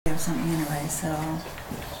something anyway, so I'll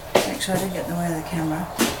make sure I don't get in the way of the camera.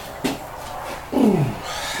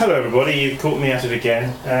 Hello everybody, you've caught me at it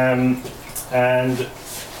again, and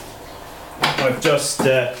I've just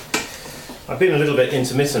I've been a little bit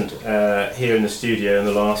intermittent here in the studio in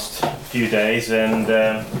the last few days, and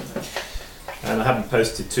I haven't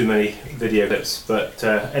posted too many video clips, but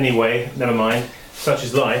anyway, never mind, such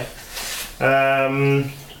is life. I've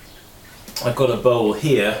got a bowl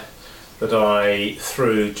here that I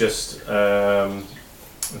threw just, in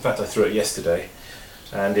fact I threw it yesterday,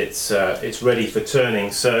 and it's ready for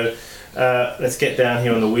turning. So let's get down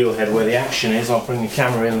here on the wheel head where the action is. I'll bring the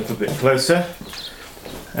camera in a little bit closer,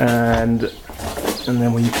 and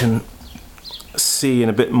then we can see in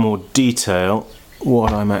a bit more detail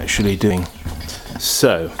what I'm actually doing.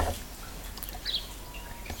 So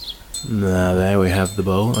now there we have the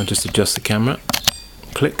bowl. I'll just adjust the camera,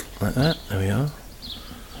 click like that, there we are.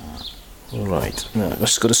 Alright, now I've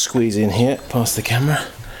just got to squeeze in here past the camera.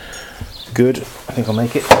 Good, I think I'll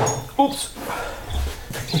make it. Oops.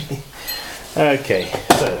 Okay,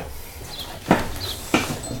 so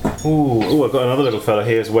ooh, I've got another little fella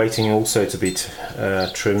here who's waiting also to be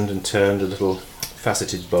trimmed and turned, a little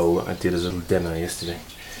faceted bowl that I did as a little demo yesterday.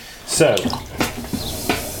 So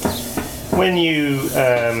when you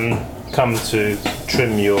come to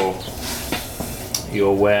trim your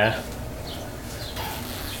ware,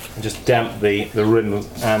 just damp the rim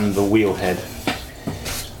and the wheel head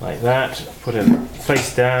like that. Put it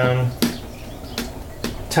face down,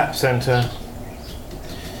 tap center,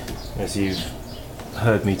 as you've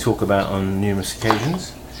heard me talk about on numerous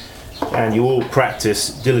occasions, and you all practice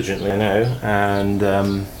diligently, I know,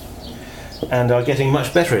 and are getting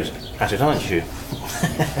much better at it, aren't you?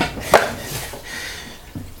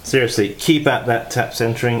 Seriously, keep at that tap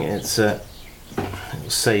centering. It will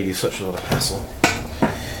save you such a lot of hassle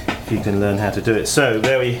if you can learn how to do it. So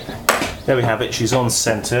there we have it. She's on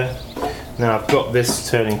center. Now I've got this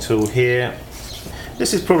turning tool here.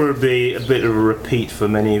 This is probably a bit of a repeat for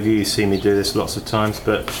many of you. You've seen me do this lots of times,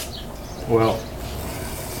 but well,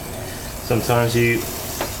 sometimes you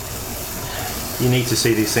need to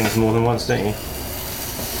see these things more than once, don't you?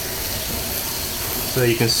 So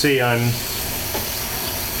you can see I'm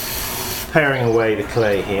paring away the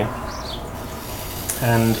clay here,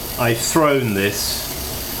 and I've thrown this,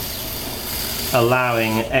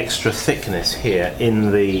 allowing extra thickness here in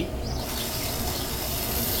the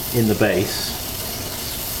base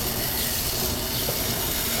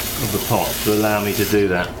of the pot to allow me to do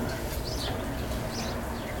that.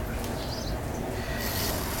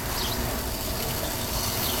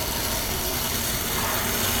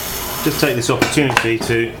 Just take this opportunity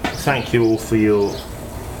to thank you all for your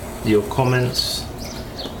comments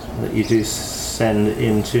that you do send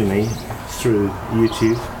in to me through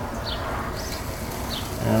YouTube,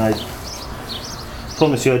 and I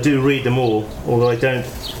promise you I do read them all, although I don't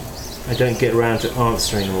get around to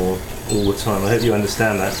answering them all the time. I hope you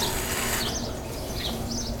understand that.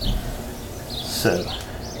 So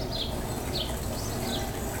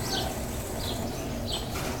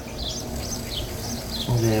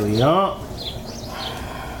there we are.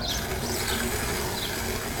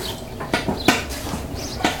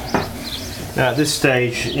 Now at this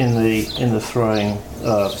stage in the throwing,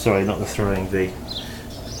 sorry, not the throwing, the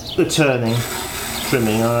turning,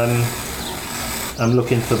 trimming, I'm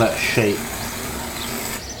looking for that shape,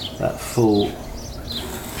 that full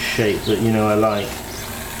shape that you know I like.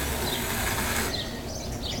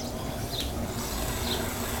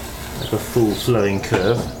 Like a full flowing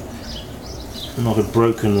curve, not a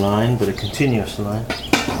broken line but a continuous line.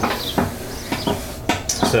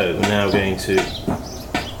 So we're now going to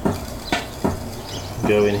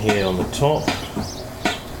go in here on the top,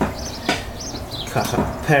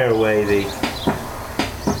 pare away the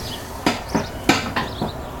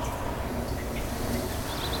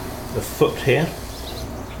foot here.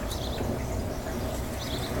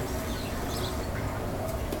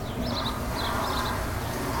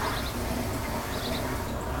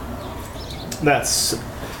 That's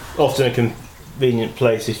often a convenient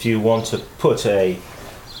place if you want to put a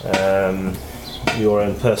your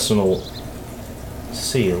own personal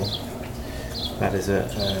seal. That is a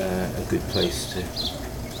good place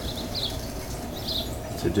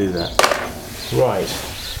to do that. Right.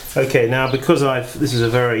 Okay. Now, because this is a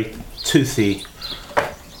very toothy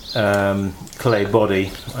clay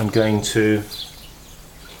body, I'm going to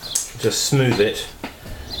just smooth it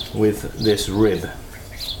with this rib.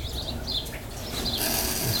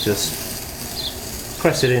 Just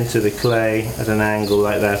press it into the clay at an angle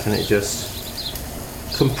like that, and it just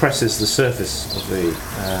compresses the surface of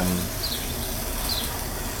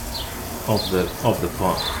the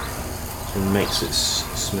pot. and makes it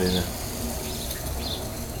smoother.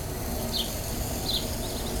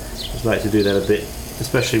 I'd like to do that a bit,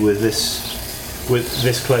 especially with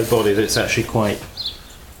this clay body that's actually quite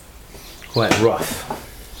rough.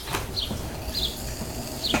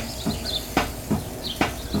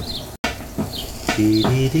 There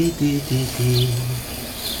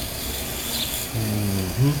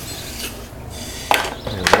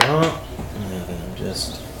we are. Now then,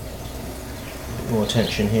 just more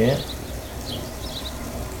attention here.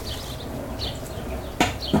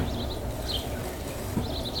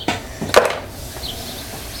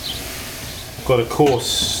 I've got a course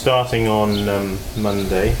starting on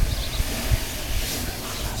Monday,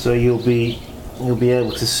 so you'll be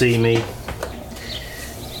able to see me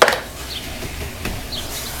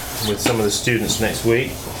with some of the students next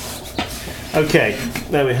week. Okay,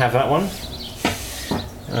 there we have that one.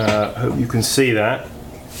 Hope you can see that.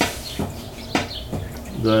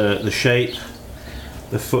 The shape,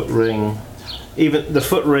 the foot ring. Even the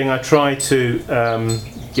foot ring, I try to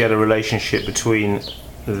get a relationship between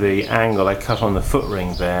the angle I cut on the foot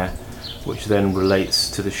ring there, which then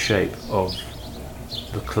relates to the shape of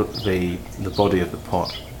the body of the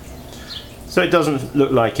pot. So it doesn't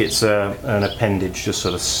look like it's an appendage just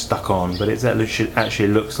sort of stuck on, but it actually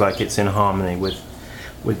looks like it's in harmony with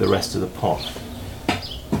the rest of the pot.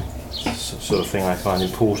 It's the sort of thing I find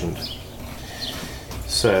important.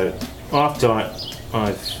 So after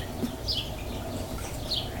I've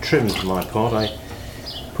trimmed my pot, I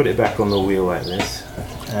put it back on the wheel like this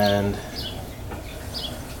and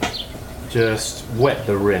just wet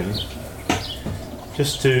the rim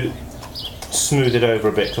just to smooth it over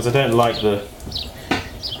a bit, because I don't like a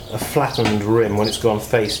flattened rim when it's gone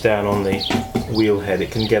face down on the wheel head.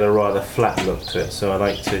 It can get a rather flat look to it, so I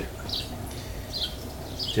like to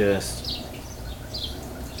just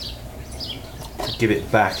give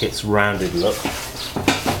it back its rounded look.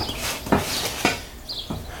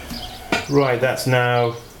 Right, that's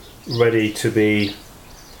now ready to be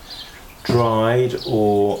dried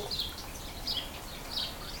or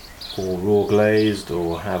raw glazed,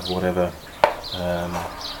 or have whatever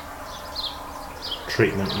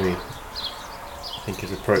treatment we think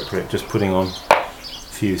is appropriate. Just putting on a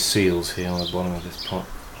few seals here on the bottom of this pot.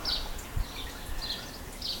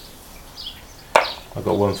 I've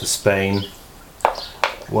got one for Spain,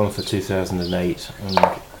 one for 2008,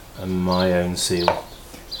 and my own seal.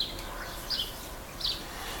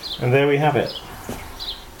 And there we have it.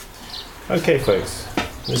 Okay folks,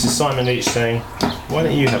 this is Simon Leach saying, why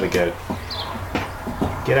don't you have a go?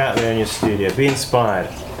 Get out there in your studio, be inspired,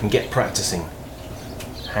 and get practicing.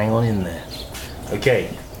 Hang on in there.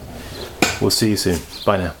 Okay, we'll see you soon.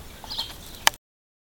 Bye now.